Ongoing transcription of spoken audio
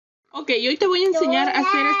Ok, hoy te voy a enseñar a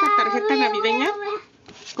hacer esta tarjeta navideña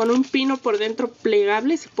con un pino por dentro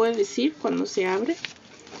plegable, se puede decir, cuando se abre.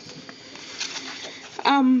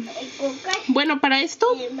 Bueno, para esto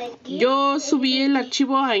yo subí el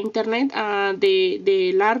archivo a internet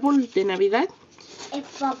del árbol de Navidad.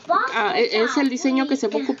 Es el diseño que se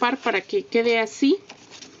va a ocupar para que quede así,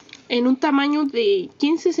 en un tamaño de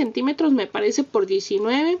 15 centímetros, me parece, por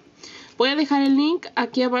 19. Voy a dejar el link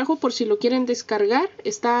aquí abajo por si lo quieren descargar.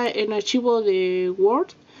 Está en archivo de Word.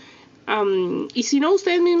 Y si no,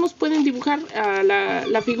 ustedes mismos pueden dibujar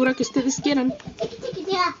la figura que ustedes quieran.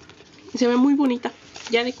 Se ve muy bonita.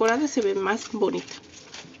 Ya decorada se ve más bonita.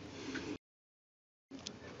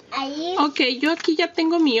 Ok, yo aquí ya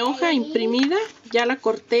tengo mi hoja imprimida. Ya la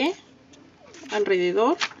corté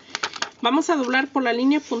alrededor. Vamos a doblar por la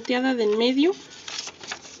línea punteada del medio.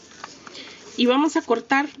 Y vamos a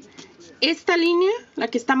cortar esta línea, la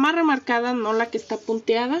que está más remarcada, no la que está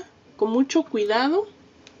punteada, con mucho cuidado.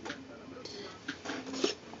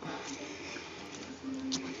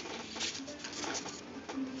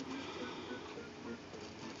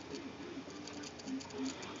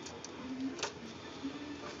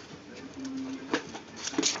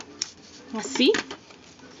 Así.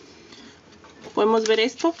 Podemos ver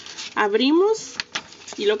esto. Abrimos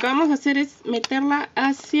y lo que vamos a hacer es meterla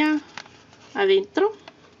hacia adentro.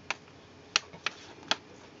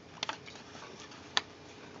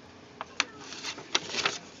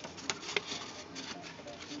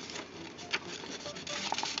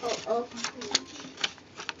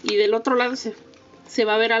 Y del otro lado se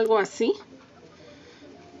va a ver algo así.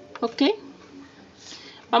 Ok.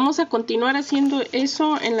 Vamos a continuar haciendo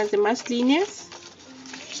eso en las demás líneas.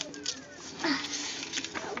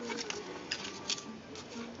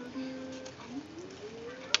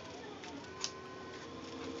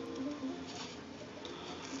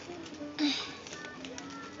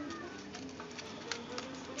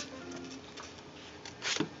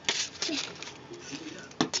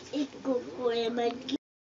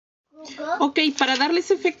 Ok, para darle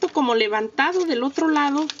ese efecto como levantado del otro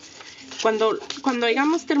lado, cuando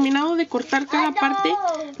hayamos terminado de cortar cada parte,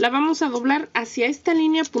 la vamos a doblar hacia esta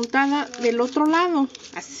línea puntada del otro lado,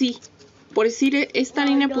 así. Por decir, esta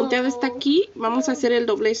línea punteada está aquí, vamos a hacer el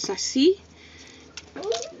doblez así.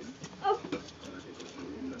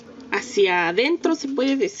 Hacia adentro se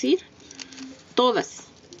puede decir, todas.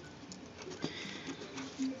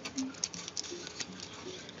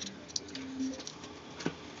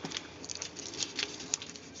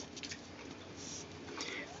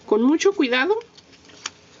 Con mucho cuidado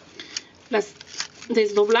las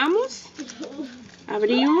desdoblamos,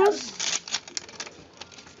 abrimos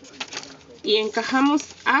y encajamos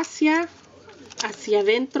hacia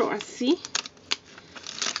adentro, así.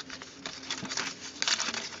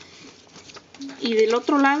 Y del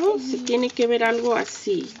otro lado se tiene que ver algo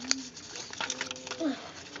así.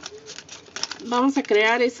 Vamos a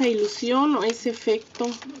crear esa ilusión o ese efecto.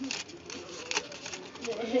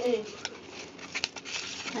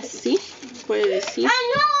 Así, puede decir.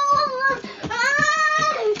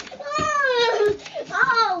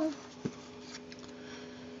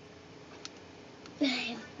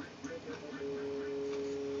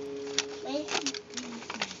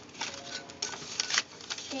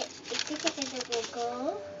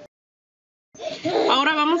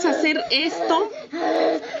 Ahora vamos a hacer esto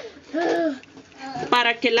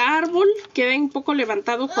para que el árbol quede un poco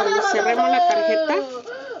levantado cuando cerremos la tarjeta.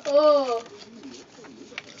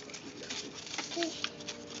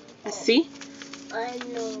 Así.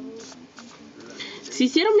 Si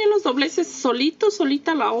hicieron bien los dobleces,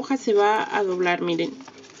 solita la hoja se va a doblar, miren.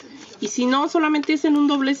 Y si no, solamente hacen un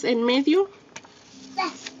doblez en medio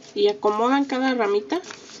y acomodan cada ramita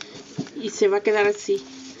y se va a quedar así.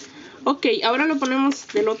 Ok, ahora lo ponemos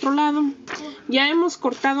del otro lado. Ya hemos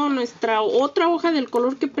cortado nuestra otra hoja del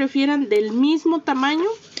color que prefieran, del mismo tamaño.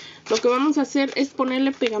 Lo que vamos a hacer es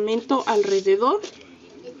ponerle pegamento alrededor.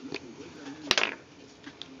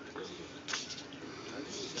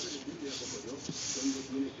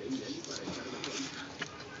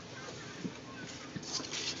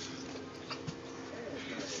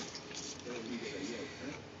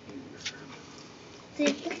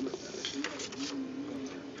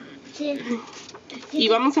 Y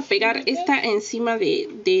vamos a pegar esta encima de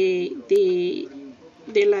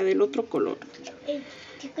la del otro color.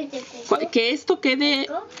 Que esto quede,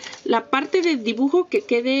 la parte del dibujo que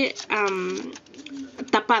quede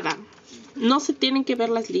tapada. No se tienen que ver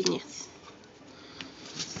las líneas.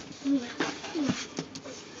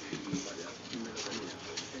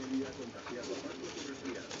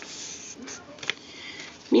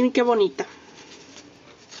 Miren qué bonita.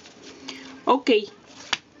 Ok.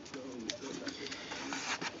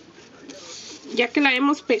 Ya que la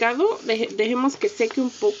hemos pegado, dejemos que seque un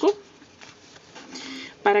poco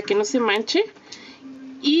para que no se manche.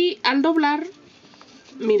 Y al doblar,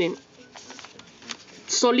 miren,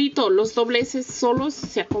 solito, los dobleces solos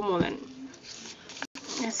se acomodan.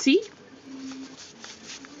 Así.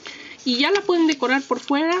 Y ya la pueden decorar por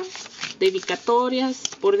fuera, dedicatorias,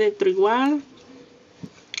 por dentro igual,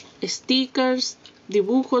 stickers,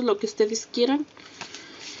 dibujos, lo que ustedes quieran.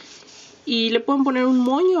 Y le pueden poner un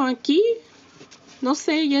moño aquí. No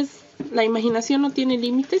sé, ya es, la imaginación no tiene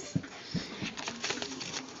límites.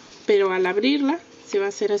 Pero al abrirla se va a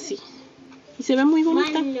hacer así. Y se ve muy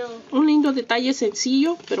bonita. Un lindo detalle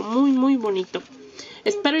sencillo, pero muy bonito.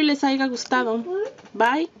 Espero y les haya gustado.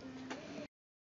 Bye.